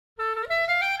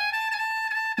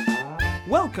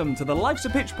Welcome to the Life's a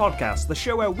Pitch podcast, the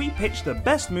show where we pitch the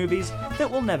best movies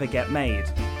that will never get made.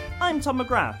 I'm Tom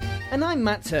McGrath. And I'm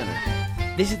Matt Turner.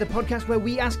 This is the podcast where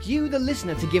we ask you, the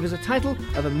listener, to give us a title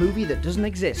of a movie that doesn't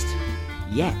exist.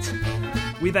 Yet.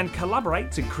 We then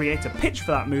collaborate to create a pitch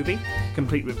for that movie,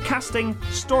 complete with casting,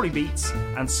 story beats,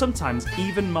 and sometimes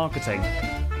even marketing.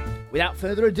 Without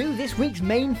further ado, this week's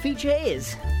main feature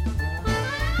is...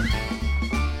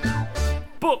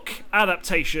 Book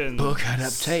adaptations. Book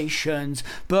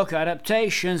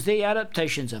adaptations, the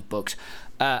adaptations of books.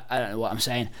 I don't know what I'm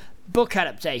saying. Book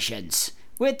adaptations.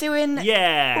 We're doing...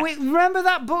 Yeah. Remember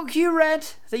that book you read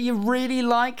that you really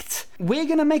liked? We're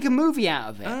going to make a movie out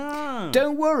of it. Oh.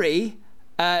 Don't worry,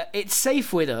 it's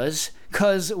safe with us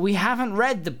because we haven't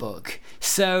read the book.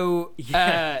 So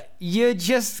you're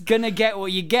just going to get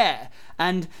what you get.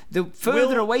 And the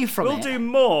further away from it...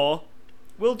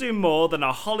 We'll do more than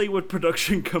a Hollywood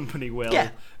production company will, yeah.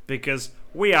 Because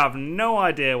we have no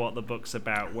idea what the book's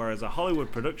about, whereas a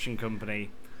Hollywood production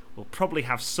company will probably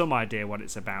have some idea what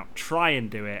it's about, try and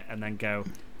do it, and then go,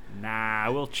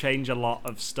 nah, we'll change a lot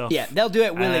of stuff. Yeah, they'll do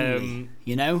it willingly,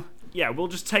 you know? Yeah, we'll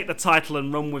just take the title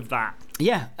and run with that.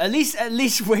 Yeah, at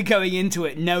least we're going into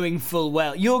it knowing full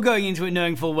well. You're going into it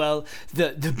knowing full well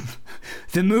that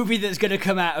the movie that's going to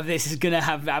come out of this is going to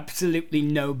have absolutely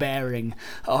no bearing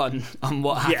on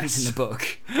what happens in the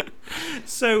book.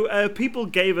 So people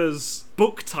gave us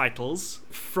book titles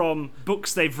from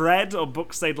books they've read or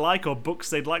books they'd like or books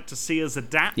they'd like to see us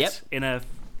adapt in a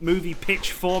movie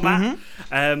pitch format.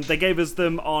 Mm-hmm. They gave us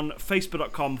them on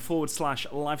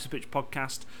facebook.com/Life's a Pitch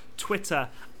podcast, Twitter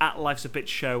 @Life's a Pitch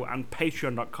show, and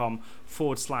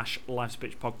patreon.com/Life's a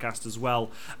Pitch podcast as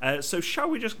well. So shall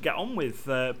we just get on with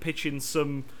pitching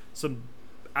some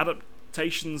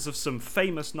adaptations of some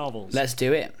famous novels? Let's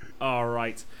do it. All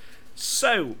right.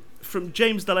 So from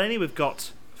James Delaney, we've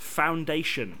got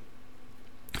Foundation.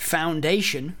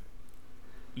 Foundation?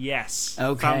 Yes.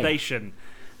 Okay. Foundation.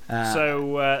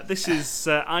 So this is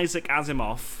Isaac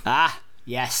Asimov. Ah,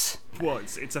 yes. Well,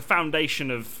 it's a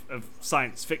foundation of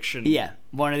science fiction. Yeah,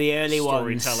 one of the early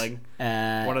storytelling.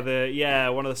 ones. One of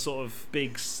the sort of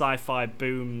big sci-fi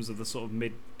booms of the sort of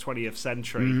mid 20th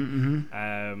century.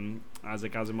 Mm-hmm.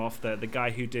 Isaac Asimov, the guy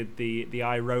who did the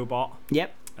iRobot.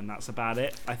 Yep. And that's about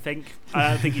it. I think. I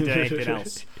don't think he did anything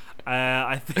else.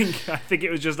 I think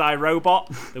it was just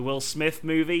iRobot, the Will Smith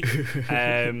movie,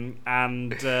 and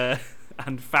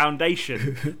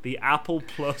Foundation, the Apple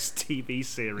Plus TV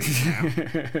series now.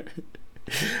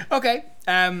 Okay,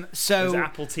 so... It's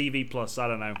Apple TV Plus, I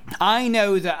don't know. I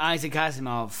know that Isaac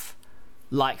Asimov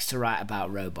likes to write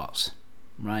about robots,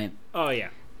 right? Oh, yeah.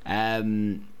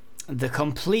 The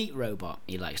complete robot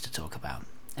he likes to talk about.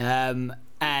 And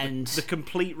The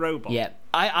complete robot? Yeah.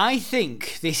 I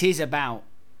think this is about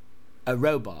a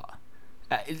robot.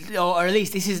 Or at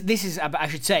least this is about, I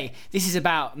should say, this is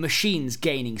about machines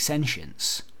gaining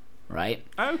sentience, right?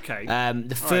 Okay.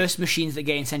 The first machines that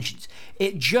gain sentience.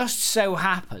 It just so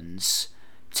happens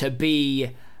to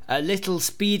be a little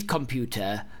speed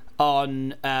computer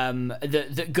on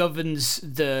that governs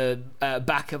the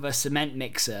back of a cement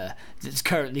mixer that's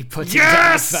currently putting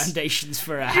down the foundations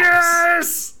for a house.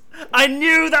 Yes! I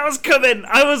knew that was coming.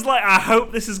 I was like, I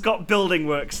hope this has got building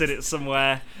works in it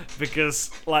somewhere,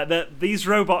 because like these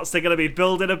robots, they're going to be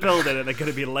building a building and they're going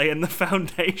to be laying the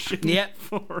foundation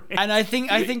for it. And I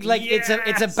think like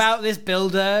it's about this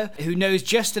builder who knows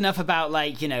just enough about,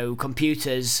 like, you know,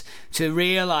 computers to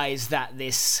realize that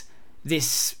this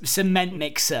cement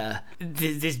mixer,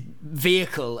 this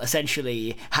vehicle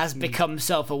essentially has become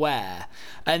self-aware,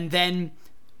 and then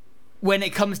when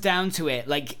it comes down to it,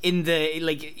 like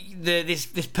this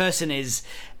person is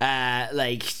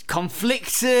like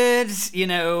conflicted, you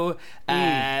know,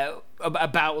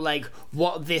 about like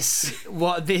what he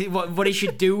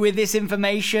should do with this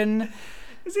information.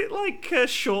 Is it like a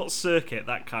Short Circuit,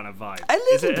 that kind of vibe? A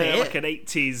little Is it bit. like an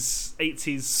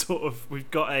 80s sort of?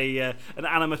 We've got an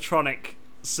animatronic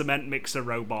cement mixer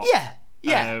robot. Yeah.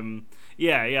 Yeah.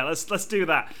 Let's do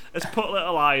that. Let's put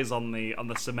little eyes on the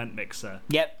cement mixer.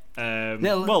 Yep.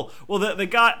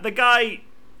 The guy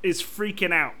is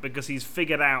freaking out because he's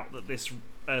figured out that this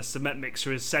cement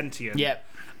mixer is sentient. Yep.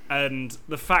 And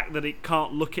the fact that it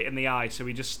can't look it in the eye, so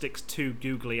he just sticks two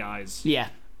googly eyes.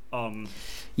 Yeah. On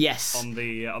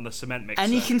the cement mixer,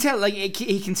 and he can tell, like,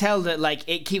 he can tell that, like,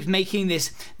 it keeps making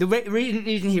this. The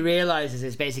reason he realizes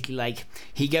is basically like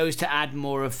he goes to add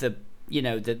more of the, you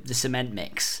know, the cement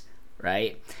mix,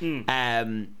 right?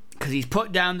 Because he's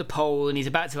put down the pole and he's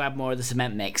about to add more of the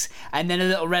cement mix, and then a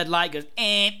little red light goes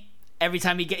every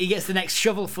time he gets the next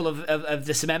shovel full of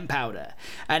the cement powder,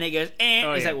 and it goes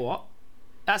He's like, what?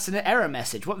 That's an error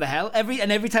message. What the hell?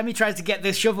 Every time he tries to get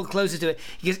the shovel closer to it,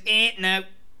 he goes, no,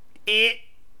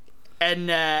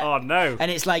 and Oh no! and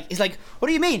it's like, what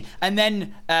do you mean? And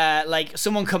then like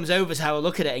someone comes over to have a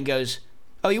look at it and goes,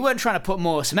 oh, you weren't trying to put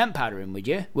more cement powder in, would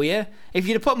you? Were you? If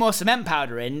you'd have put more cement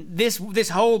powder in, this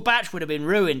whole batch would have been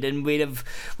ruined, and we'd have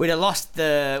lost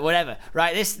the whatever,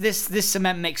 right? This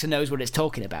cement mixer knows what it's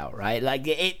talking about, right? Like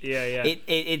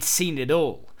it's seen it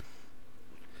all.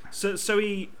 So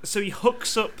he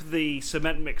hooks up the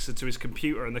cement mixer to his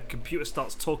computer, and the computer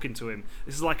starts talking to him.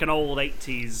 This is like an old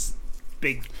 80s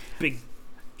big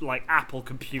like Apple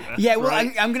computer. Yeah, well,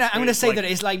 right? I'm gonna say that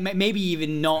it's like maybe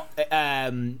even not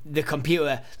the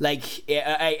computer, like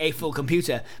a full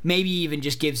computer. Maybe even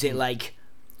just gives it like,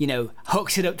 you know,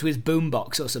 hooks it up to his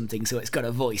boombox or something, so it's got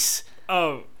a voice.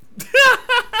 Oh.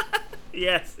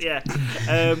 Yes, yeah.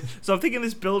 So I'm thinking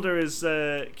this builder is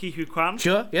Ke Huy Quan.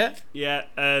 Sure, yeah. Yeah,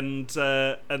 and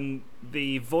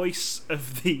the voice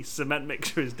of the cement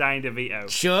mixer is Danny DeVito.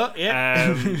 Sure,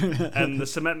 yeah. And the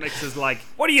cement mixer's like,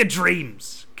 "What are your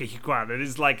dreams, Ke Huy Quan?" And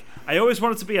he's like, "I always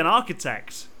wanted to be an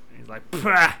architect." And he's like,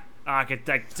 "Pah,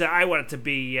 architect! I wanted to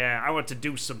be. I wanted to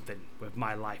do something with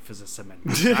my life as a cement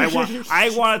mixer. I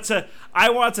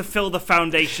wanted to fill the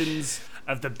foundations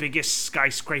of the biggest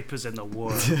skyscrapers in the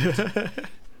world."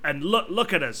 And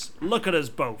look at us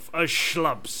both, us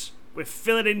schlubs. We're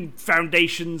filling in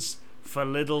foundations for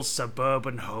little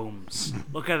suburban homes.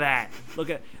 Look at that.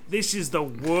 This is the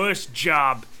worst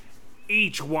job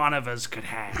each one of us could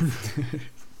have.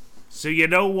 So you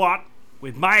know what?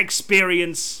 With my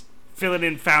experience filling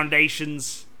in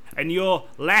foundations and your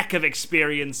lack of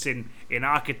experience in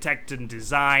architect and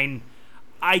design,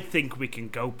 I think we can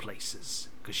go places.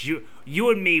 Because you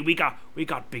and me, we got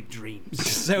big dreams.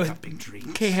 So we got big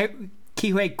dreams. Ke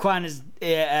Huy Quan is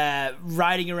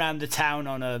riding around the town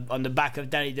on the back of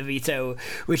Danny DeVito,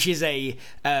 which is a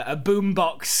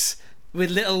boombox with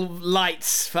little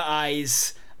lights for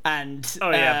eyes. And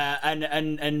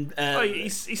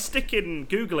he's sticking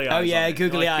googly eyes. Oh yeah, on it,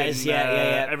 googly like eyes. In,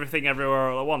 yeah. Everything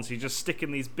everywhere all at once. He's just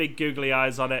sticking these big googly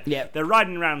eyes on it. Yeah. They're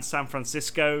riding around San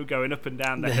Francisco, going up and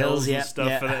down the hills and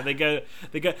stuff. Yeah. And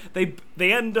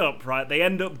they end up right. They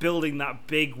end up building that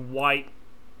big white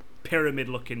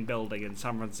pyramid-looking building in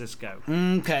San Francisco.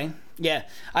 Okay. Yeah,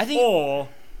 I think. Or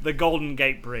the Golden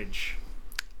Gate Bridge.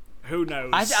 Who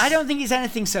knows? I don't think it's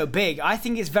anything so big. I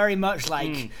think it's very much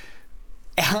like.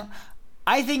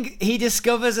 I think he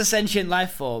discovers a sentient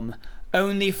life form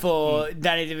only for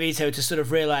Danny DeVito to sort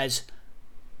of realize,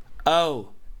 oh,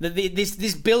 that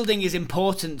this building is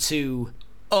important to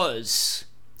us.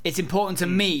 It's important to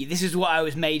me. This is what I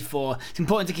was made for. It's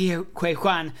important to Ke Huy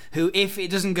Quan, who, if it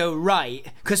doesn't go right,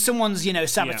 because someone's,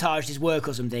 sabotaged his work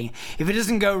or something, if it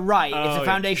doesn't go right, if the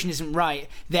foundation isn't right,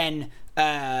 then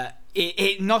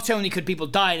it not only could people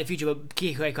die in the future, but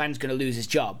Ke Huy Quan's going to lose his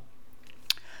job.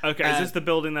 Okay, is this the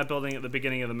building they're building at the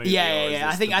beginning of the movie?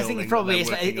 Yeah. I think probably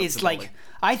it's like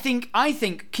I think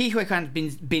Ke Huy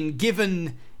Quan's been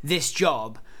given this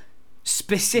job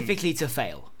specifically to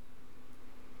fail.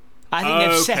 I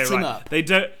think they've set him up. They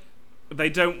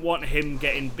don't want him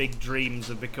getting big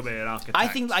dreams of becoming an architect. I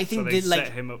think so they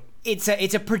set him up. It's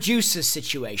a producer's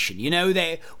situation,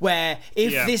 where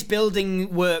if this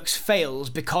building works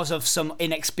fails because of some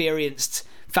inexperienced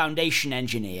foundation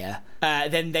engineer,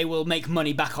 then they will make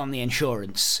money back on the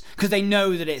insurance because they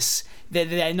know that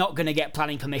they're not going to get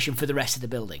planning permission for the rest of the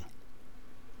building.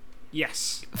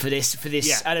 Yes. For this,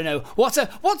 yeah. I don't know. What's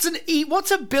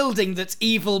a building that's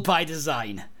evil by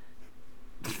design?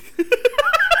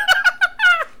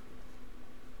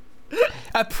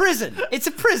 A prison. It's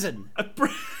a prison. A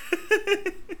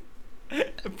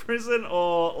prison,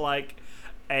 or like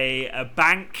a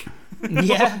bank.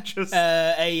 Yeah. Just,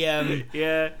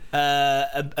 a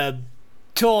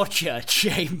torture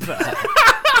chamber.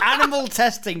 Animal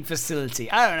testing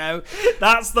facility. I don't know.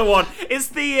 That's the one. It's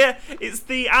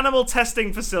the animal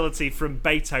testing facility from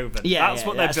Beethoven. Yeah, that's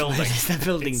what they're building. They're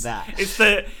building that. It's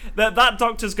that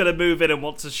doctor's going to move in and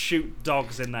want to shoot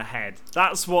dogs in the head.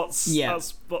 That's what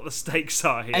the stakes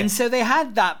are here. And so they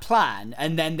had that plan,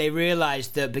 and then they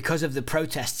realized that because of the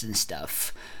protests and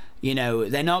stuff,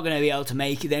 they're not going to be able to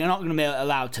make it. They're not going to be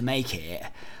allowed to make it.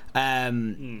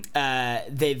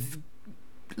 They've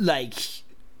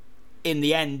in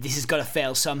the end, this has got to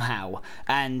fail somehow,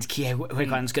 and Ke Huy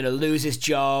Quan's going to lose his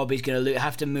job. He's going to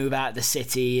have to move out of the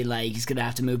city. He's going to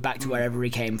have to move back to wherever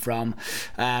he came from,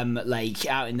 out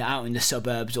in the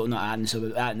suburbs, or not out in the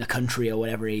suburbs, out in the country, or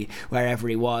wherever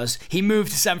he was. He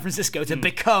moved to San Francisco to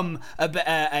become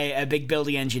a big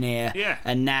building engineer,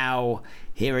 and now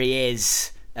here he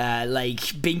is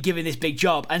like being given this big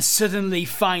job, and suddenly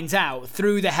finds out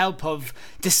through the help of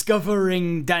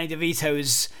discovering Danny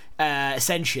DeVito's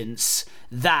sentience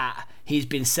that he's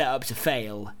been set up to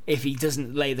fail if he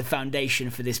doesn't lay the foundation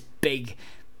for this big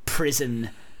prison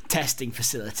testing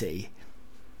facility.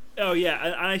 Oh yeah,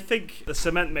 and I think the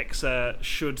cement mixer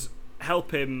should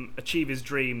help him achieve his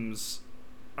dreams.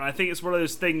 And I think it's one of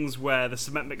those things where the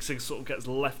cement mixer sort of gets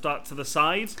left out to the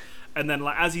side, and then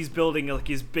like as he's building like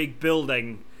his big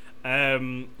building,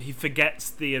 he forgets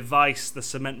the advice the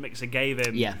cement mixer gave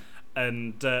him. Yeah.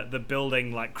 And the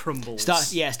building like crumbles.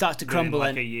 Starts to crumble,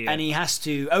 like a year. and he has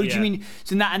to. Oh, do you mean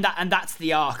so? That's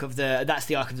the arc of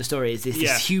the story. Is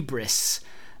this hubris?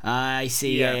 I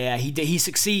see. Yeah. He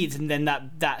succeeds, and then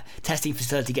that testing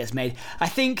facility gets made. I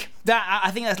think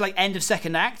that's like end of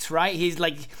second act, right? He's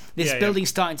like this building's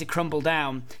starting to crumble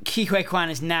down. Ke Huy Quan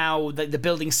is now the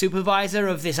building supervisor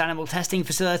of this animal testing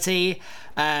facility.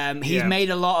 He's made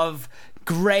a lot of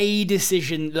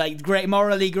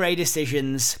morally grey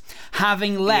decisions,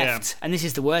 having left, and this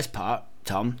is the worst part,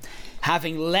 Tom,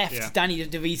 having left Danny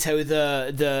DeVito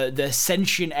the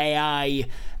sentient AI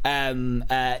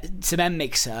cement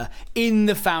mixer in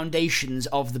the foundations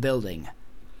of the building.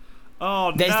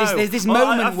 Oh, there's this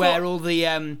moment where all the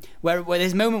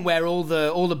there's a moment where all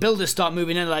the builders start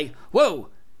moving in, like, whoa,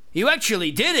 you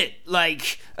actually did it!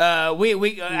 Like,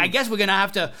 I guess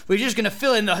we're just gonna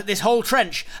fill in this whole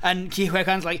trench. And Ke Huy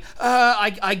Quan's like,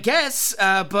 I guess,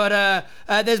 but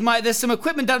there's some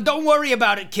equipment down. Don't worry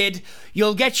about it, kid.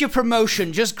 You'll get your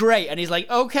promotion just great. And he's like,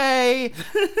 okay.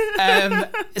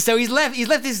 So he's left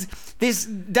this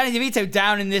Danny DeVito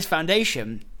down in this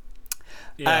foundation.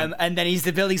 Yeah. And then he's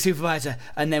the building supervisor.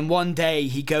 And then one day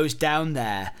he goes down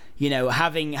there,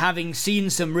 having seen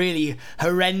some really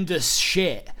horrendous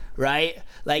shit. Right,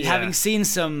 like having seen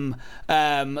some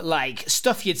like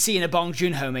stuff you'd see in a Bong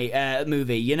Joon-ho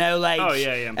movie,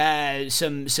 like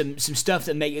some stuff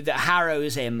that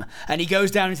harrows him, and he goes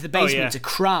down into the basement to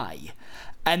cry,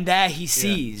 and there he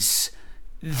sees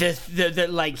the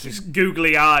like this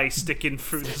googly eye sticking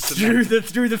through the cement.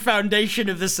 through the foundation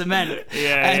of the cement.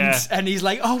 And he's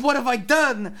like, oh, what have I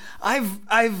done? I've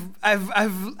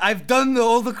done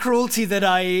all the cruelty that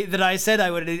I said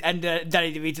I would. And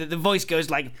Danny DeVito, the voice goes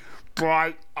like,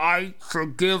 but I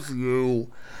forgive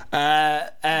you.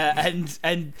 And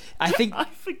I think I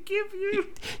forgive you.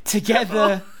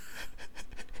 Together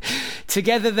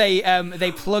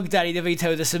they plug Danny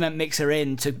DeVito the cement mixer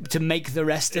in to make the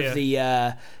rest of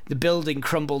the building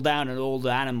crumble down and all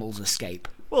the animals escape.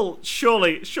 Well,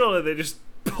 surely they just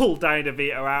pull Danny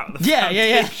DeVito out of the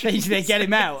foundation. They get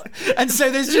him out, and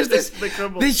so there's just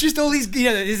there's just all these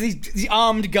there's these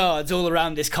armed guards all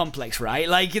around this complex, right?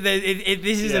 Like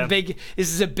this is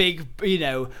a big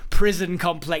prison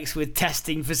complex with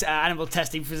testing for animal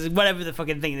testing for whatever the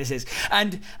fucking thing this is,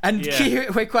 and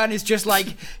Ke Huy Quan is just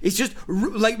like he's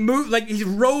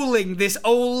rolling this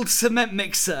old cement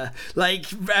mixer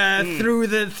through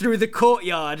the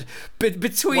courtyard,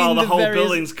 between while the whole various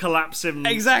building's collapsing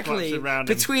around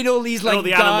him. Between all these like all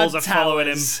the guard animals are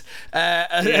towers,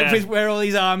 following him. Where all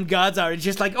these armed guards are, it's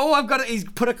just like, oh, he's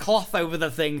put a cloth over the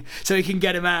thing so he can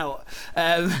get him out.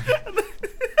 Wait,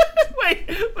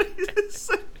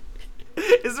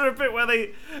 is there a bit where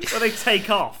they take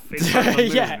off? In front of the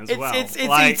moon as well? It's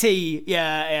E.T.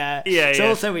 Yeah. It's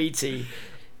also E.T.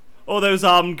 All those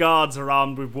armed guards are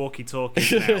armed with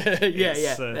walkie-talkies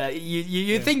now.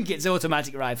 You think it's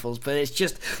automatic rifles, but it's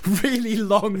just really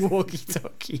long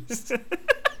walkie-talkies.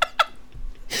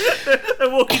 They're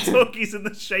walkie-talkies in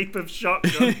the shape of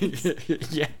shotguns.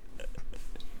 Yeah.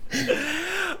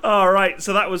 All right,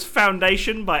 so that was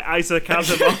Foundation by Isaac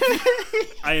Asimov.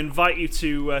 I invite you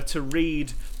to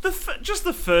read just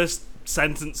the first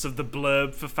sentence of the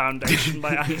blurb for Foundation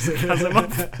by Isaac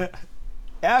Asimov.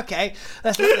 Okay,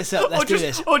 let's look this up. Let's do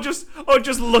this. Or just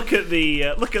look at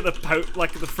the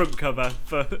the front cover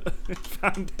for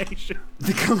Foundation.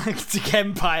 The Galactic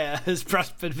Empire has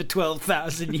prospered for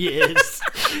 12,000 years.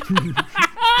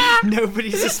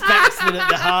 Nobody suspects that at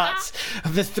the heart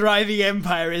of the thriving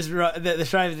empire is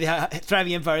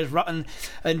thriving empire is rotten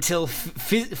until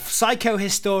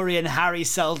psychohistorian Harry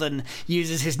Seldon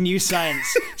uses his new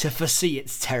science to foresee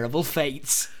its terrible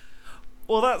fates.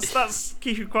 Well, that's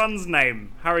Ke Huy Quan's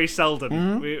name, Harry Seldon.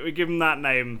 Mm-hmm. We give him that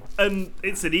name, and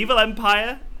it's an evil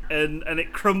empire, and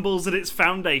it crumbles at its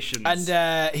foundations.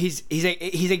 And he's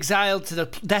exiled to the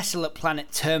desolate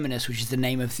planet Terminus, which is the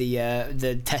name of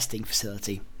the testing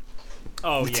facility.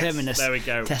 Oh, yes, Terminus there we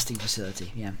go. Testing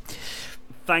facility. Yeah.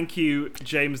 Thank you,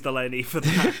 James Delaney, for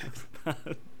that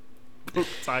book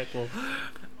title.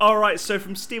 All right, so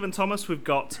from Stephen Thomas, we've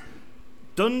got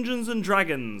Dungeons and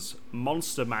Dragons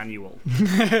Monster Manual.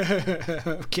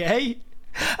 Okay.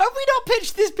 Have we not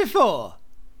pitched this before?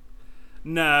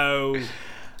 No,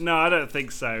 I don't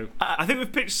think so. I think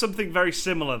we've pitched something very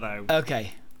similar, though.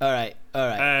 Okay. All right.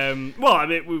 Well, I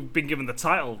mean, we've been given the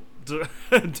title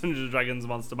Dungeons and Dragons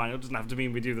Monster Manual. It doesn't have to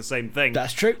mean we do the same thing.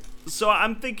 That's true. So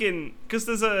I'm thinking, because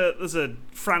there's a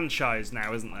franchise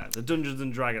now, isn't there? The Dungeons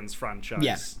and Dragons franchise.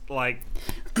 Yeah. Like,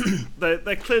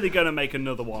 they're clearly going to make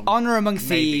another one. Honor Among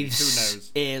Maybe.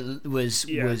 Thieves. Who knows?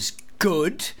 It was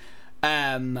good.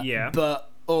 Yeah. But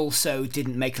also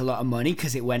didn't make a lot of money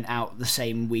because it went out the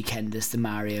same weekend as the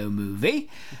Mario movie.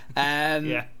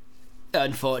 Yeah.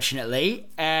 Unfortunately.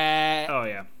 Oh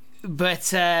yeah.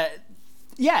 But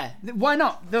yeah, why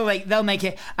not? They'll make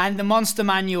it. And the Monster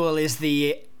Manual is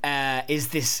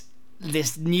this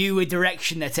newer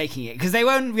direction they're taking it, because they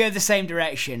won't go the same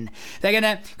direction. They're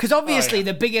gonna, because obviously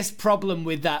the biggest problem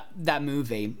with that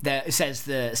movie, that says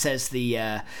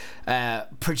the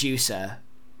producer,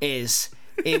 is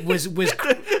it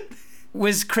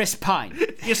was Chris Pine.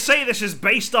 You say this is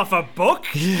based off a book?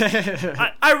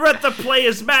 I read the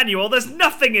player's manual. There's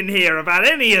nothing in here about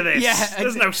any of this. Yeah,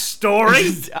 there's no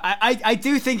story. I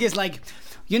do think it's like,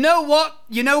 you know what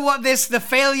the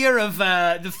failure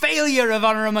of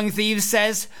Honor Among Thieves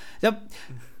says?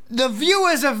 The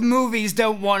viewers of movies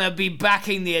don't want to be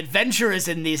backing the adventurers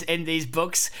in these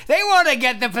books. They want to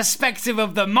get the perspective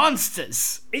of the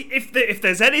monsters. If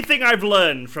there's anything I've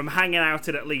learned from hanging out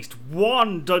in at least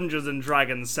one Dungeons and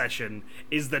Dragons session,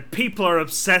 is that people are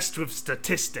obsessed with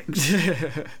statistics.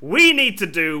 We need to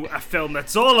do a film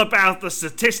that's all about the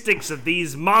statistics of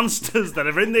these monsters that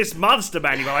are in this monster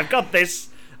manual. I've got this.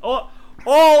 All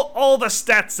the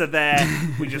stats are there.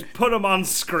 We just put them on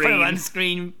screen. Put them on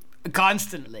screen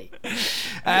constantly.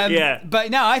 Yeah. But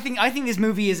no, I think this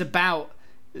movie is about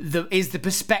the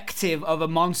perspective of a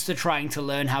monster trying to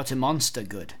learn how to monster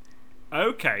good.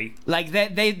 Okay. Like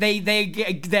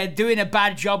they're doing a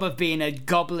bad job of being a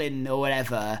goblin or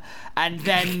whatever, and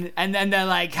then they're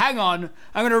like, hang on,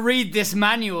 I'm gonna read this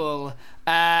manual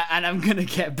and I'm gonna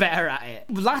get better at it.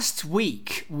 Last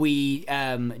week we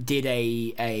did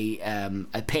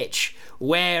a pitch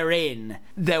wherein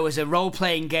there was a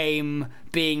role-playing game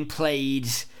being played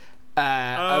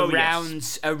around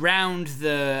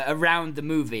the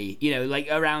movie, you know, like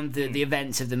around the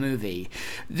events of the movie.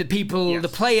 The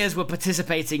players were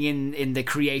participating in the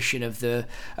creation of the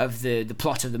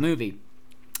plot of the movie,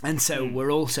 and so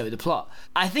we're also the plot.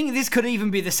 I think this could even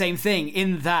be the same thing,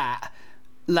 in that,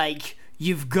 like,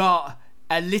 you've got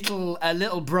a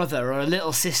little brother or a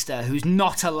little sister who's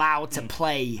not allowed to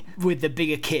play with the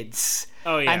bigger kids.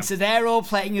 Oh, yeah. And so they're all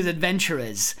playing as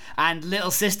adventurers, and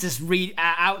little sister's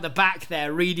out the back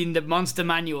there reading the monster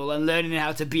manual and learning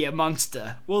how to be a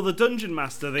monster. Well, the dungeon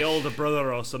master, the older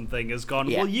brother or something, has gone,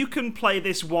 well, you can play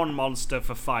this one monster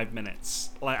for 5 minutes.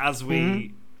 Like, as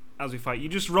we fight. You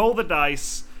just roll the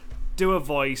dice, do a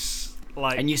voice,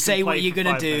 like, and you say what you're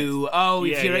gonna do. Oh,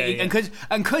 if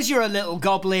and because you're a little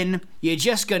goblin, you're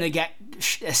just gonna get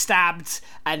stabbed,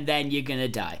 and then you're gonna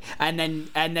die. And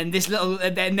then this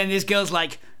girl's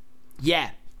like,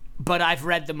 yeah, but I've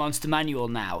read the monster manual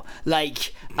now.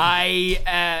 Like,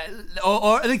 the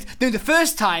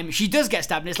first time she does get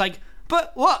stabbed, and it's like,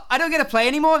 but what? I don't get to play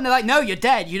anymore? And they're like, no, you're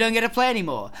dead. You don't get to play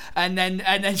anymore. And then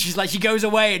she's like, she goes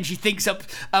away and she thinks up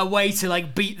a way to,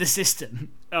 like, beat the system.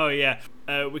 Oh yeah,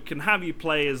 we can have you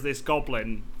play as this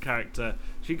goblin character.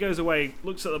 She goes away,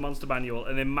 looks at the monster manual,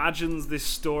 and imagines this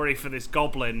story for this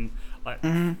goblin, like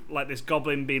this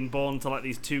goblin being born to, like,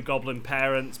 these two goblin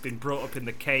parents, being brought up in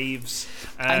the caves,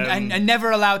 and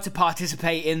never allowed to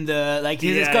participate in the, like,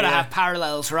 it's got to have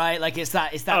parallels, right? Like, it's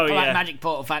that magic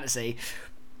portal fantasy.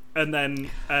 And then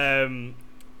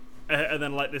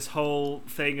like this whole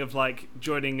thing of, like,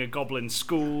 joining a goblin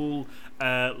school,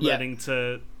 learning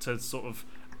to sort of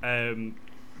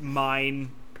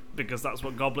mine, because that's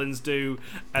what goblins do,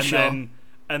 and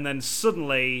then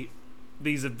suddenly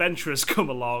these adventurers come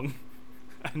along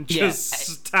and just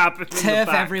stab him in the back.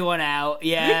 Everyone out.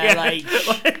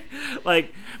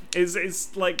 Like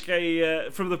it's like a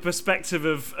from the perspective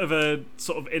of a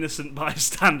sort of innocent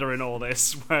bystander in all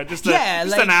this, where just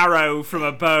an arrow from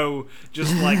a bow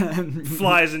just, like,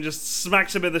 flies and just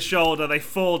smacks him in the shoulder. They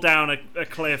fall down a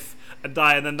cliff and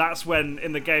die, and then that's when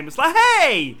in the game it's like,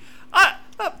 hey, but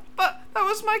that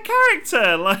was my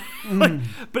character.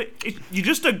 But you're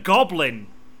just a goblin,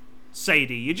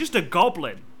 Sadie. You're just a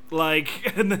goblin. Like,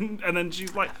 and then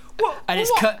she's like, what? And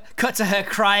it's cut to her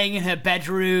crying in her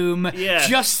bedroom. Yeah.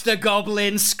 Just the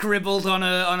goblin scribbled on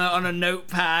a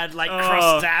notepad, like,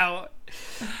 crossed out.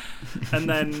 and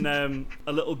then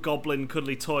a little goblin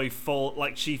cuddly toy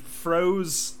she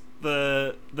froze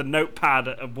the notepad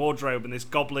at a wardrobe, and this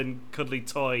goblin cuddly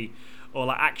toy or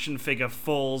like action figure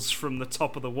falls from the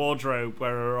top of the wardrobe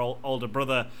where her older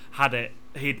brother had it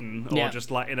hidden, or just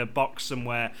like in a box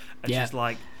somewhere, and she's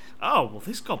like, oh well,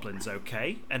 this goblin's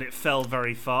okay, and it fell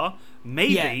very far,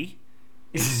 maybe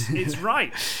it's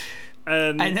right.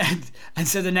 And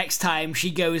so the next time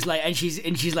she goes like, and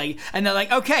she's like, and they're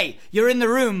like, okay, you're in the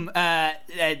room,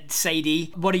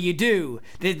 Sadie. What do you do?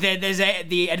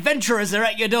 The adventurers are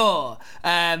at your door.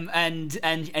 And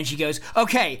she goes,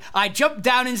 okay, I jump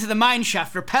down into the mine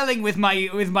shaft, rappelling with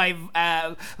my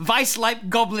vice-like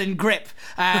goblin grip,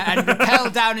 and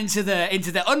rappel down into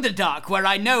the Underdark, where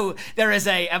I know there is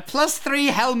a +3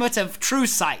 helmet of true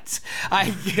sight.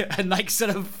 And like sort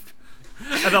of.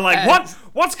 And they're like,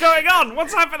 what's going on?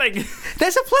 What's happening?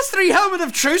 There's a +3 helmet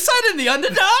of true sight in the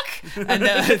Underdark? And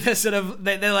they're sort of,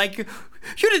 they're like,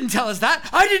 you didn't tell us that.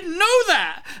 I didn't know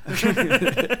that.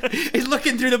 He's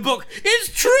looking through the book.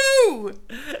 It's true.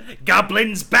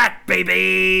 Goblin's back,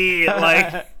 baby.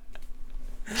 Like,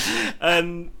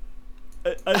 and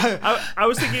I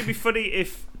was thinking it'd be funny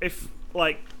if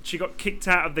like she got kicked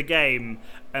out of the game,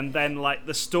 and then like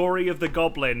the story of the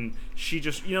goblin, she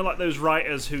just, like those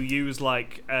writers who use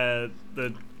like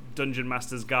the Dungeon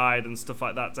Master's Guide and stuff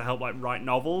like that to help like write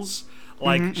novels,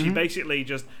 like she basically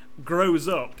just grows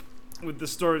up with the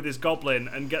story of this goblin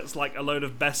and gets like a load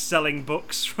of best-selling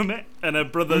books from it, and her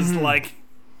brother's like,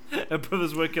 her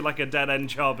brother's working like a dead-end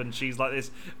job, and she's like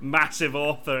this massive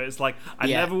author. It's like, I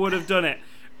never would have done it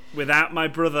without my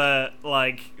brother,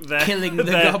 like, killing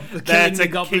the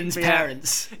goblin's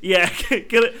parents. Yeah,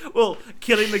 killing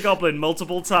the goblin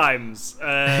multiple times.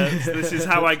 So this is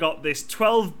how I got this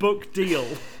 12-book deal.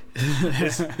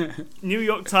 This New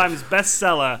York Times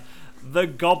bestseller, The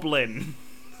Goblin.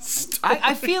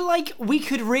 I feel like we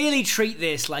could really treat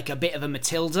this like a bit of a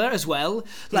Matilda as well.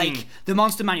 Like the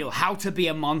monster manual, how to be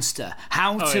a monster,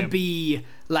 how to be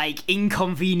like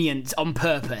inconvenient on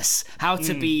purpose, how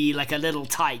to be like a little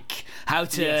tyke, how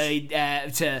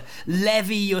to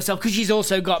levy yourself, because she's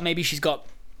got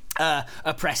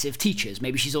oppressive teachers.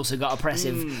 Maybe she's also got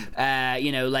oppressive,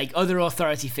 like other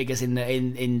authority figures in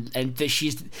that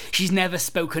she's never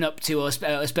spoken up to or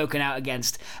spoken out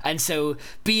against. And so,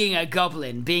 being a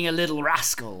goblin, being a little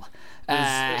rascal,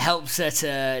 helps her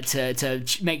to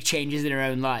make changes in her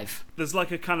own life. There's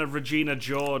like a kind of Regina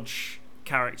George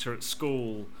character at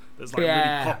school that's like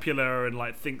really popular and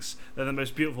like thinks they're the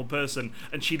most beautiful person,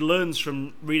 and she learns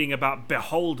from reading about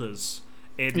beholders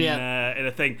in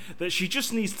a thing that she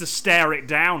just needs to stare it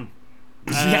down.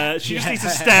 She just needs to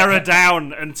stare her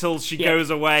down until she goes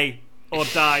away or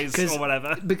dies or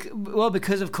whatever.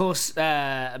 Because of course,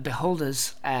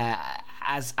 beholders,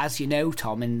 as you know,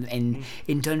 Tom, in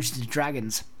Dungeons and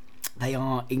Dragons, they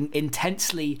are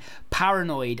intensely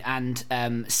paranoid and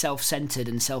self-centered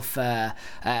and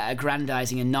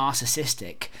self-aggrandizing and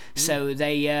narcissistic. So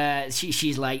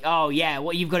she's like, oh yeah,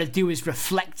 what you've got to do is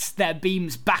reflect their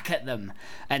beams back at them.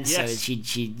 And so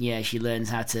she learns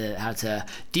how to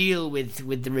deal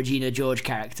with the Regina George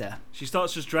character. She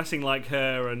starts just dressing like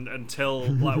her until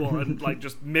like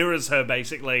just mirrors her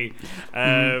basically,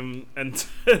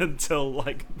 until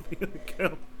like the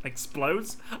girl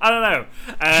explodes. I don't know.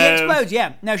 She explodes.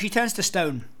 Yeah. No, she turns to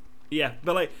stone. Yeah,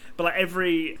 but like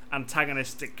every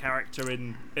antagonistic character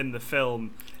in the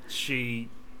film, she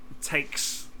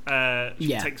takes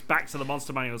takes back to the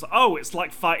monster manuals. Oh, it's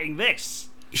like fighting this.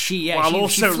 While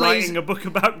also writing a book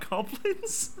about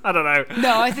goblins. I don't know.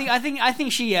 No, I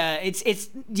think she.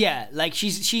 Like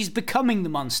she's becoming the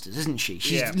monsters, isn't she?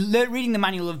 She's reading the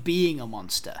manual of being a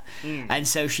monster, and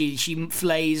so she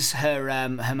flays her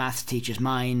maths teacher's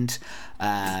mind.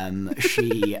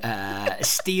 She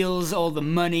steals all the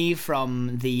money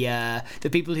from the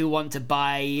people who want to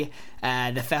buy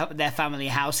their family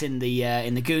house in the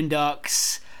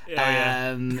Goondocks.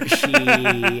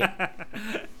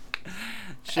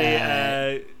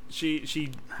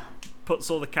 She puts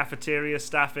all the cafeteria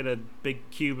staff in a big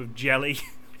cube of jelly.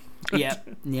 Yeah.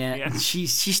 She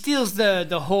steals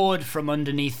the hoard from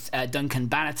underneath Duncan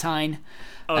Bannatyne.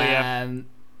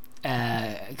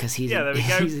 Because he's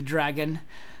a dragon.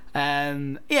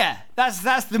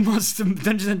 That's the monster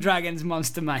Dungeons and Dragons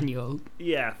monster manual.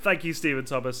 Yeah, thank you, Stephen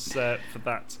Thomas, for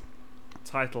that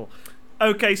title.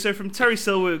 Okay, so from Terry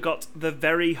Silver, we've got The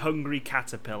Very Hungry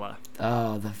Caterpillar.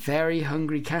 Oh, The Very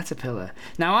Hungry Caterpillar.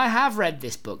 Now, I have read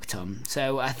this book, Tom,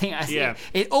 so I think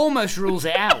it almost rules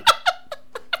it out.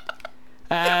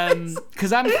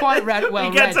 Because I'm quite well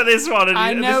You get read. to this one, and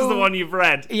I this know- is the one you've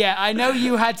read. Yeah, I know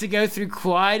you had to go through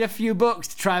quite a few books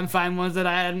to try and find ones that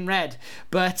I hadn't read,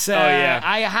 but yeah.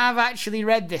 I have actually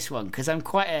read this one because I'm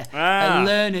quite a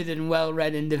learned and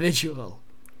well-read individual.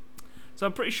 So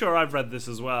I'm pretty sure I've read this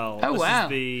as well. Oh, wow.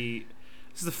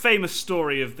 This is the famous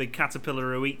story of the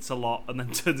caterpillar who eats a lot and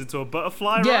then turns into a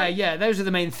butterfly, Yeah, right? yeah, those are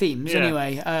the main themes. Yeah.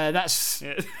 Anyway, that's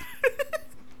Yeah.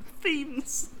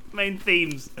 Themes. Main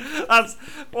themes. That's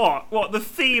what the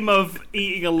theme of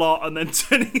eating a lot and then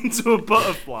turning into a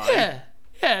butterfly. yeah.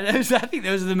 I think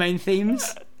those are the main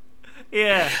themes.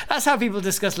 Yeah. That's how people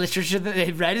discuss literature that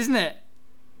they've read, isn't it?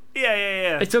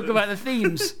 Yeah. They talk about the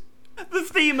themes. The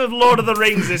theme of Lord of the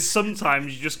Rings is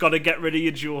sometimes you just got to get rid of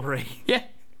your jewelry. Yeah.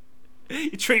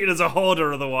 You're treated as a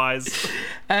hoarder otherwise.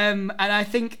 And I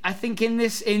think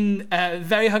in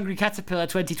Very Hungry Caterpillar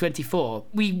 2024,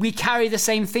 we carry the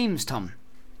same themes, Tom.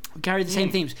 We carry the same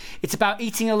themes. It's about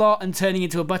eating a lot and turning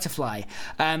into a butterfly.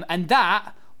 And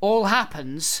that all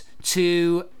happens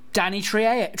to Danny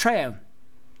Trejo.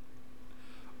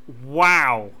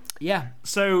 Wow. Yeah.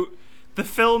 So the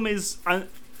film is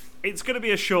it's going to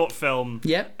be a short film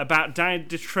Yep. about Danny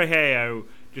Trejo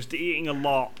just eating a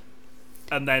lot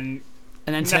and then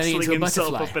Turning nestling into a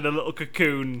himself butterfly. up in a little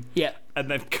cocoon Yeah. and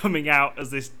then coming out as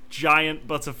this giant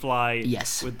butterfly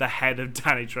Yes. with the head of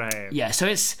Danny Trejo. Yeah. So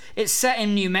it's set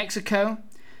in New Mexico.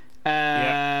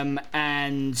 And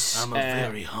I'm a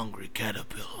very hungry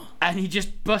caterpillar. and he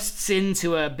just busts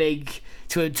into a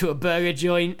to a burger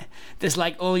joint that's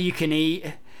like all you can eat.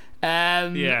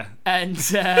 Yeah. And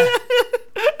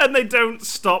And they don't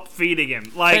stop feeding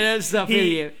him. Like they don't stop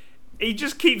feeding you. He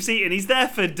just keeps eating. He's there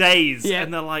for days. Yeah.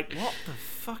 And they're like, what the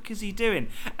fuck is he doing?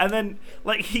 And then,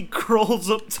 like, he crawls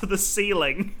up to the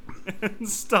ceiling and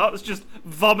starts just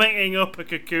vomiting up a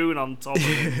cocoon on top of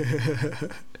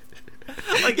it.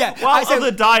 Like, Yeah, while so-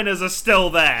 other diners are still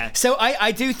there. So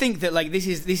I do think that like this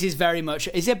is very much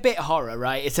it's a bit horror,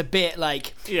 right? It's a bit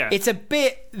like Yeah. it's a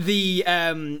bit the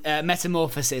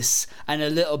Metamorphosis and a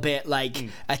little bit like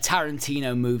a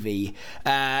Tarantino movie,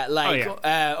 or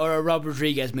a Rob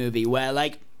Rodriguez movie where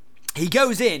like he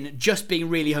goes in just being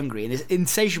really hungry and this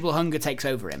insatiable hunger takes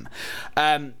over him.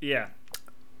 Yeah.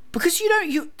 Because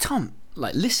Tom,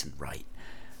 like listen, right?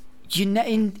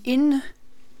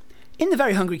 In The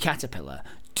Very Hungry Caterpillar,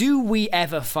 do we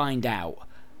ever find out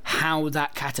how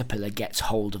that caterpillar gets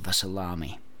hold of a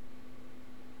salami?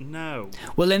 No.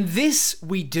 Well, in this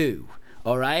we do.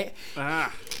 All right.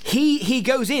 Ah. He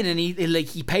goes in and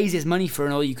he pays his money for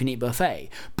an all-you-can-eat buffet,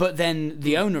 but then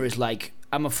the owner is like,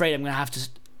 "I'm afraid I'm going to have to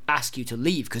ask you to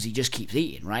leave because he just keeps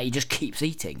eating." Right? He just keeps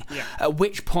eating. Yeah. At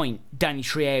which point, Danny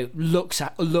Trejo looks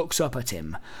up at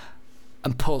him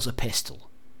and pulls a pistol,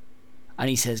 and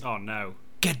he says, Oh, no.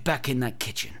 "Get back in that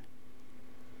kitchen.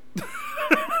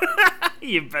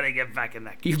 You better get back in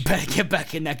that kitchen. You better get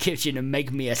back in that kitchen and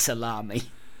make me a salami."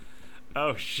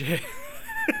 Oh, shit.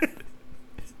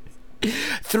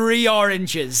 3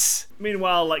 oranges.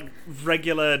 Meanwhile, like,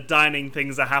 regular dining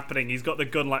things are happening. He's got the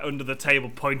gun, like, under the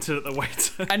table pointed at the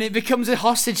waiter. And it becomes a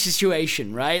hostage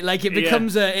situation, right? Like it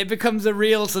becomes a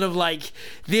real sort of like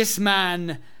this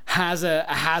man has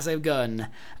a gun,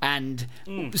 and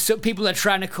so people are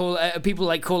trying to call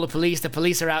call the police. The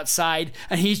police are outside,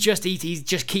 and he just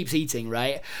keeps eating,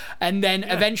 right? And then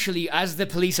eventually, as the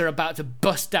police are about to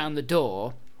bust down the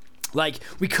door, like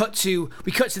we cut to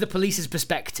the police's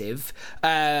perspective.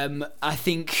 I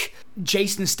think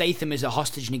Jason Statham is a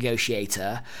hostage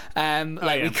negotiator.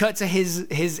 We cut to his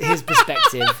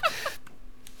perspective.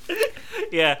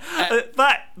 Yeah,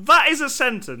 that is a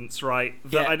sentence, right?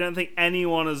 That Yeah. I don't think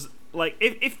anyone has. Like,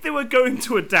 if they were going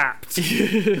to adapt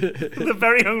The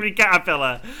Very Hungry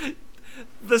Caterpillar,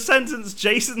 the sentence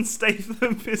 "Jason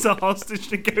Statham is a hostage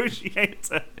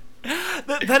negotiator."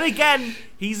 Then again,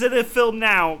 he's in a film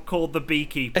now called The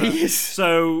Beekeeper. Yes.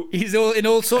 So He's in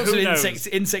all sorts Who of knows?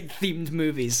 insect-themed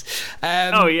movies.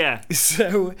 oh yeah,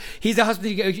 So he's a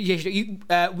husband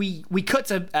negotiator. We cut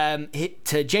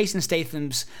to Jason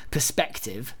Statham's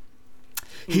perspective.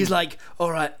 He's like,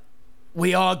 "All right,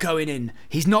 we are going in.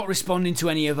 He's not responding to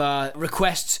any of our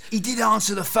requests. He did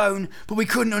answer the phone, but we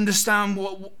couldn't understand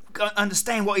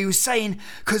what he was saying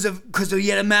because he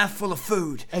had a mouthful of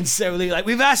food." And so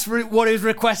we've asked for what his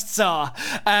requests are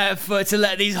to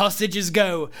let these hostages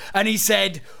go, and he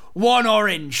said 1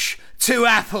 orange, 2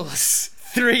 apples,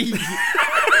 3.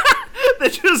 they're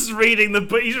just reading the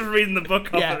book. He's just reading the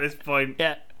book off Yeah. at this point.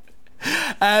 Yeah.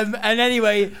 And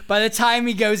anyway, by the time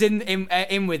he goes in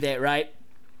with it, right?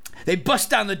 They bust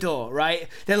down the door, right?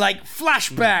 They're like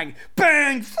flashbang,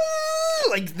 bang,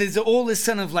 like there's all this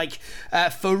kind of like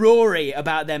furore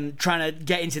about them trying to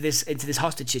get into this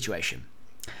hostage situation.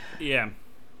 Yeah.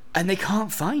 And they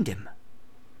can't find him.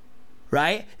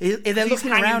 Right? They're He's looking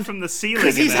hanging around from the ceiling.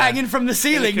 because he's in there. hanging from the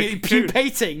ceiling, In a cocoon.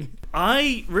 pupating.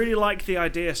 I really like the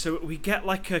idea. So we get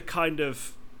like a kind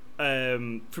of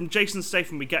from Jason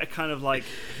Statham. We get a kind of like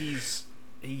he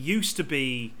used to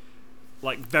be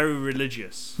like very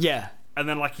religious. Yeah. And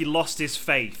then like he lost his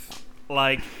faith.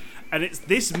 Like, and it's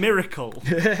this miracle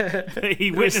that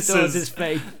he Restores witnesses his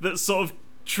faith. that sort of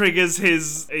triggers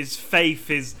his faith,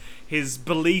 his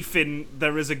belief in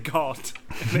there is a God.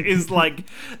 And it is like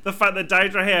the fact that Danny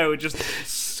Trejo were just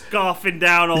scarfing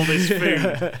down all this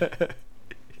food.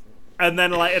 And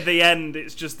then, like, at the end,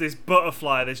 it's just this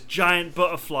butterfly, this giant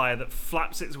butterfly that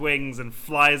flaps its wings and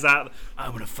flies out.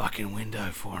 Open a fucking window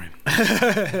for him.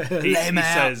 He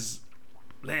says,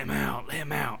 let him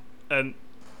out. And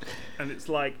it's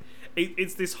like,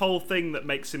 it's this whole thing that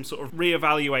makes him sort of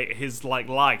reevaluate his, like,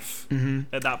 life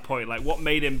at that point. Like, what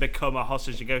made him become a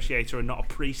hostage negotiator and not a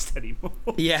priest anymore?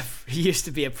 Yeah, he used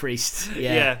to be a priest.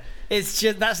 Yeah. It's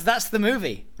just, that's the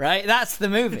movie, right? That's the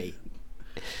movie.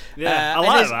 Yeah, I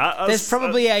like that. There's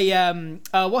probably a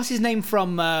what's his name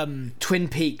from Twin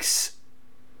Peaks?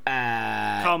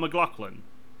 Carl McLaughlin.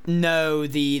 No,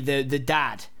 the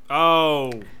dad.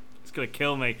 Oh, it's gonna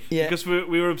kill me. Yeah. Because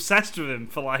we were obsessed with him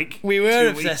for like We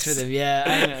were 2 obsessed weeks. with him. Yeah,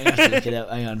 I have to look it up.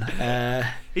 Hang on.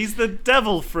 He's the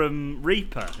devil from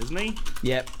Reaper, isn't he?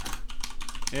 Yep.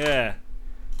 Yeah.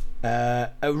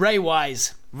 Ray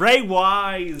Wise. Ray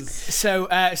Wise. So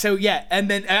yeah, and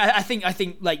then I think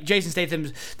like Jason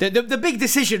Statham's the big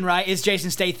decision, right, is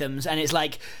Jason Statham's, and it's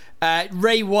like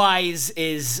Ray Wise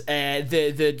is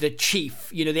the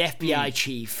chief, the FBI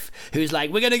chief, who's like,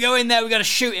 we're gonna go in there, we gotta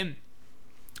shoot him,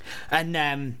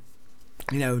 and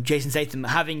Jason Statham,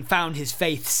 having found his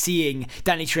faith, seeing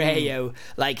Danny Trejo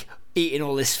like eating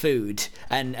all this food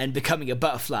and becoming a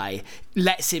butterfly,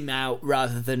 lets him out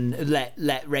rather than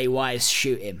let Ray Wise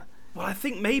shoot him. Well, I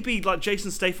think maybe like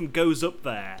Jason Statham goes up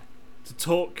there to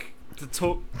talk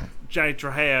Danny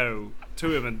Trejo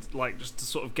to him and like just to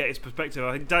sort of get his perspective.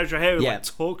 I think Danny Trejo like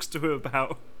talks to him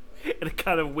about in a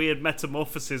kind of weird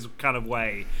metamorphosis kind of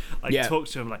way. Like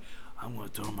talks to him like, I'm gonna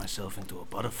turn myself into a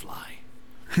butterfly.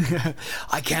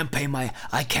 I can't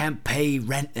pay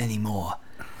rent anymore.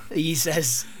 He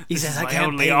says I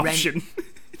can't pay option. rent.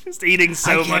 Just eating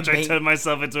so much, I turned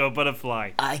myself into a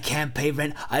butterfly. I can't pay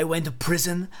rent. I went to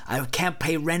prison. I can't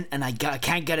pay rent, and I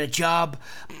can't get a job.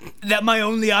 That my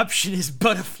only option is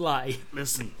butterfly.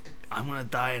 Listen, I'm gonna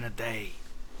die in a day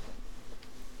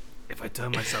if I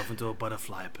turn myself into a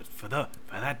butterfly. But for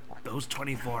those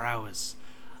 24 hours,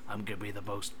 I'm gonna be the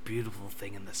most beautiful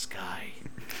thing in the sky.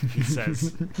 He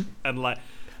says, and like,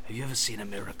 have you ever seen a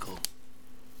miracle,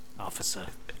 officer?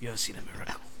 You ever seen a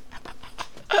miracle?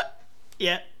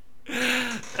 Yeah.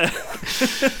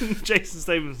 Jason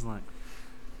Statham's like,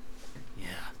 yeah,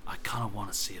 I kind of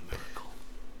want to see a miracle.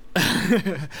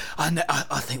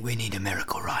 I think we need a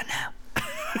miracle right now.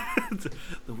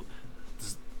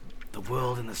 the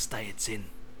world in the state it's in,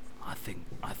 I think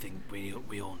we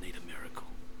all need a miracle.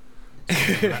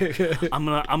 I'm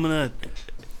gonna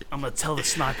tell the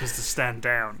snipers to stand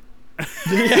down.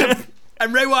 Yep.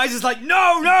 And Ray Wise is like,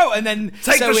 no, and then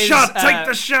take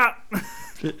the shot.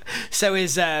 So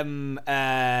is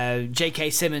J.K.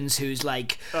 Simmons, who's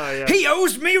like, oh, yeah. He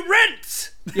owes me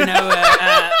rent.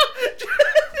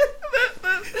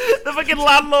 The fucking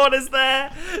landlord is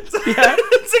there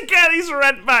to get his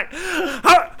rent back.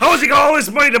 How has he got all this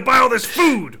money to buy all this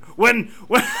food when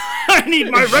I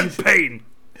need my rent paid?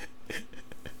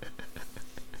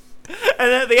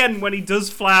 And at the end, when he does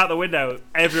fly out the window,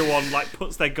 everyone like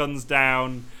puts their guns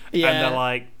down and they're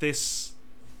like,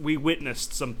 we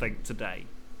witnessed something today.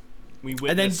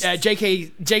 And then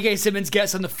J.K. Simmons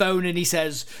gets on the phone and he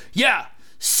says, yeah,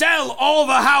 sell all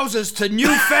the houses to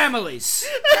new families.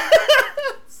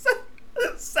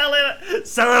 Sell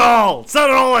it all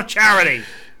to charity.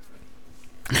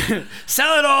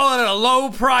 Sell it all at a low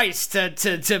price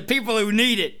to people who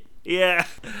need it. Yeah.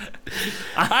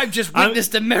 I've just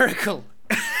witnessed a miracle.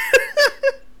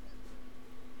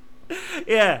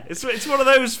 Yeah, it's one of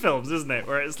those films, isn't it?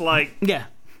 Where it's like,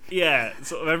 yeah,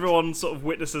 sort of everyone sort of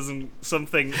witnesses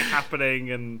something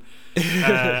happening,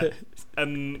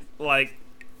 and like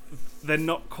they're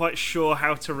not quite sure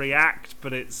how to react,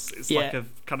 but it's like a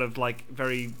kind of like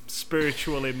very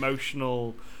spiritual,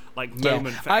 emotional like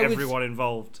moment for everyone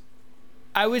involved.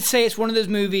 I would say it's one of those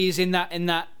movies in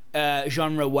that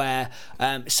genre where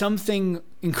something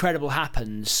incredible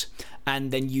happens,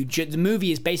 and then the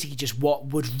movie is basically just what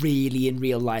would really in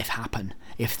real life happen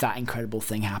if that incredible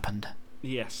thing happened.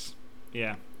 Yes.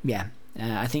 Yeah. Yeah.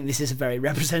 I think this is a very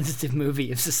representative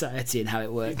movie of society and how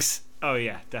it works. Oh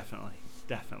yeah, definitely.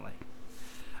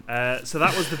 So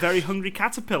that was The Very Hungry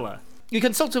Caterpillar. You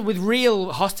consulted with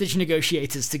real hostage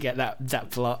negotiators to get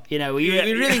that plot. You know, we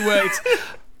really worked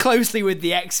closely with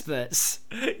the experts.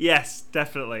 Yes,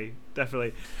 definitely.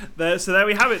 So there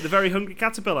we have it, The Very Hungry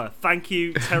Caterpillar. Thank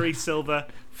you, Terry Silver,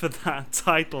 for that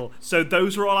title. So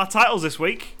those were all our titles this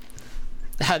week.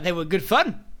 They were good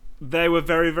fun. They were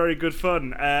very, very good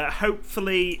fun.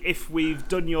 Hopefully, if we've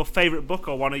done your favourite book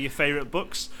or one of your favourite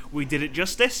books, we did it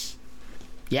justice.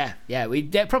 Yeah, we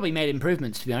probably made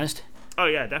improvements, to be honest. Oh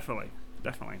yeah, definitely.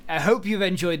 I hope you've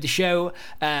enjoyed the show,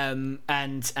 and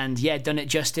yeah, done it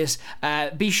justice.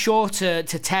 Be sure to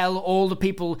tell all the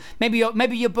people, maybe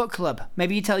your book club,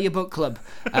 maybe you tell your book club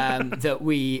that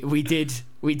we did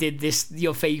this,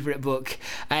 your favorite book,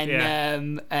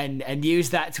 and use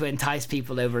that to entice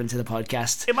people over into the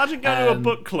podcast. Imagine going to a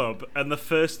book club and the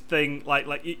first thing, like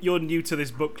you're new to this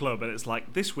book club, and it's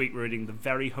like, this week we're reading The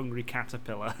Very Hungry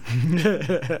Caterpillar.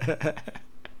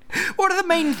 What are the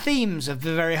main themes of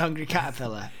The Very Hungry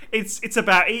Caterpillar? It's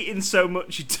about eating so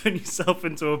much you turn yourself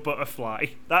into a butterfly.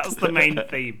 That's the main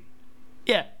theme.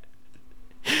 Yeah.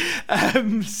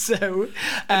 So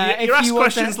you ask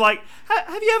questions like,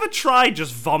 have you ever tried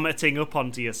just vomiting up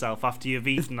onto yourself after you've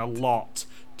eaten a lot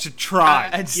to try,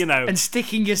 and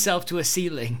sticking yourself to a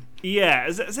ceiling? Yeah.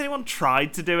 Has anyone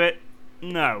tried to do it?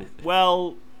 No.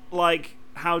 Well, like,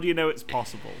 how do you know it's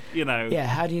possible? Yeah,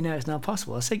 how do you know it's not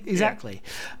possible? Exactly.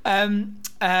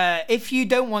 Yeah. If you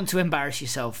don't want to embarrass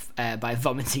yourself by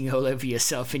vomiting all over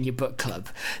yourself in your book club,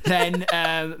 then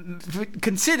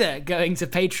consider going to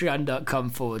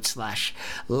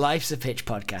patreon.com/Life's a Pitch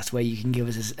podcast, where you can give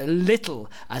us as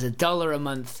little as $1 a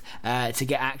month to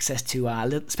get access to our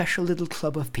special little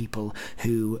club of people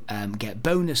who get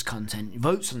bonus content,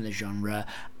 votes on the genre,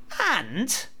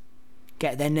 and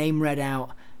get their name read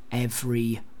out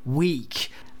every week.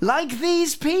 Like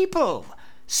these people: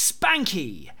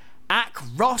 Spanky,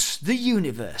 Ross the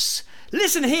Universe.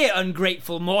 Listen here,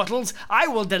 ungrateful mortals, I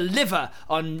will deliver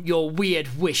on your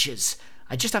weird wishes.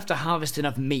 I just have to harvest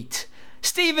enough meat.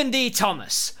 Stephen D.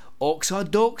 Thomas,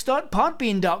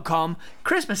 orcsordorks.podbean.com.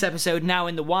 Christmas episode now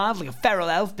in the wild, like a feral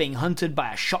elf being hunted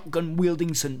by a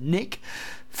shotgun-wielding St. Nick.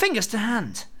 Fingers to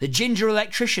hand, the ginger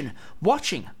electrician,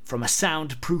 watching from a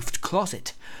soundproofed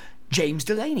closet. James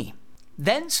Delaney.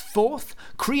 Thenceforth,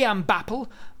 Cream Bapple,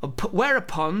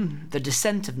 whereupon the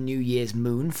descent of New Year's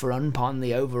moon, for upon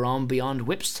the over-on beyond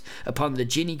whips, upon the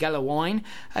ginny wine,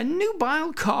 a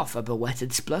nubile cough, a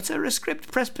bewetted splutter, a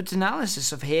script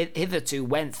presbyteralis of hitherto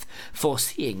went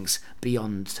foreseeings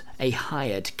beyond a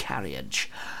hired carriage.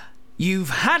 You've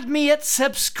had me at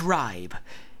subscribe.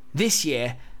 This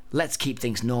year, let's keep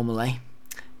things normal, eh?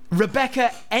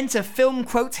 Rebecca, enter film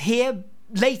quote here,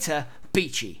 later,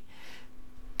 Beachy.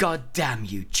 God damn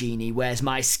you, Genie, where's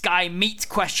my sky meat, ?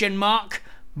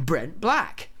 Brent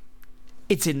Black.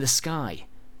 It's in the sky.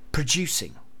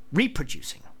 Producing.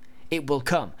 Reproducing. It will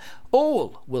come.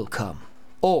 All will come.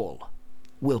 All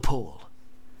will pall.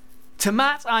 To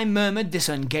Matt I murmured this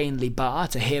ungainly bar,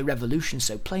 to hear revolution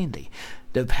so plainly.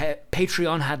 Though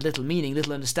Patreon had little meaning,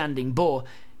 little understanding bore,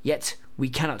 yet we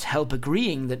cannot help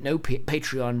agreeing that no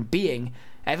Patreon being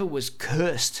ever was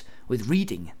cursed with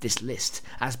reading this list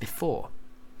as before.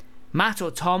 Matt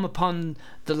or Tom upon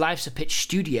the Life's a Pitch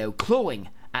studio, clawing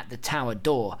at the tower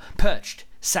door, perched,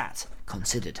 sat,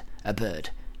 considered, a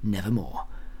bird, nevermore.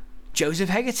 Joseph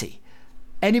Hegarty.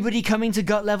 Anybody coming to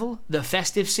gut level? The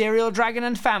festive cereal dragon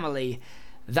and family.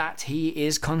 That he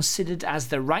is considered as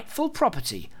the rightful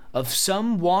property of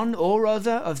some one or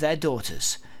other of their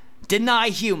daughters. Deny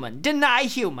human, deny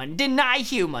human, deny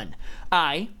human.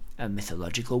 I, a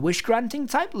mythological wish-granting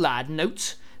type lad,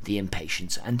 notes the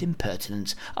impatience and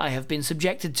impertinence I have been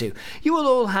subjected to. You will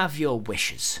all have your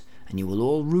wishes, and you will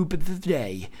all rue the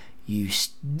day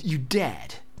you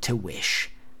dared to wish.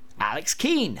 Alex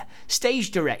Keane, stage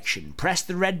direction. Press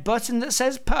the red button that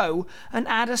says Poe and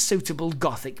add a suitable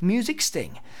gothic music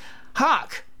sting.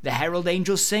 Hark! The Herald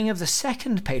Angels sing of the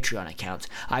second Patreon account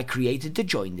I created to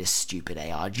join this stupid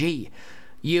ARG.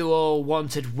 You all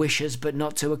wanted wishes but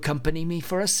not to accompany me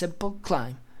for a simple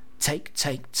climb. Take.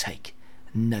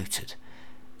 Noted.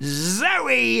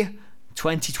 Zoe!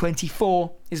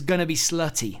 2024 is gonna be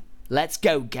slutty. Let's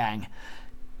go, gang.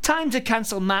 Time to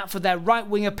cancel Matt for their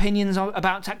right-wing opinions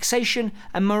about taxation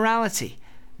and morality.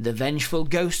 The vengeful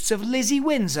ghosts of Lizzie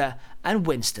Windsor and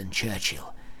Winston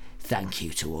Churchill. Thank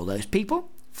you to all those people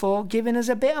for giving us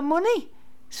a bit of money.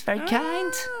 It's very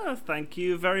kind. Thank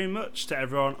you very much to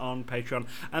everyone on Patreon.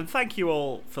 And thank you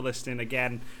all for listening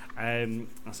again. I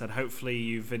said, hopefully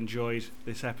you've enjoyed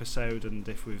this episode, and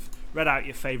if we've read out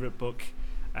your favourite book,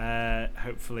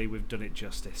 hopefully we've done it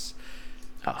justice.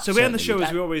 So we end the show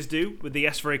as we always do with the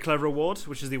Yes Very Clever Award,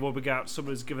 which is the award we get out to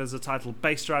someone who's given us a title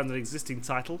based around an existing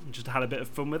title and just had a bit of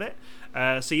fun with it.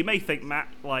 So you may think, Matt,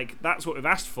 like, that's what we've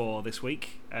asked for this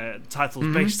week,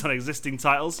 titles based on existing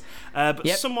titles. But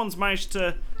someone's managed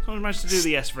to do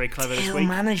the Yes Very Clever this week. Still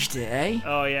managed it, eh?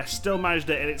 Oh yeah, still managed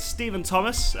it. And it's Stephen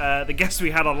Thomas, the guest we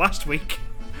had on last week,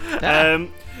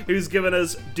 who's given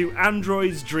us Do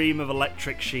Androids Dream of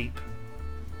Electric Sheep?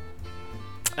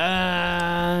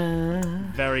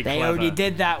 Very clever. They already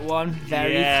did that one.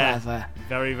 Very clever.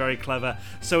 Very, very clever.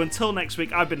 So until next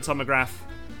week, I've been Tom McGrath.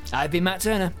 I've been Matt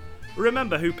Turner.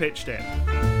 Remember who pitched it.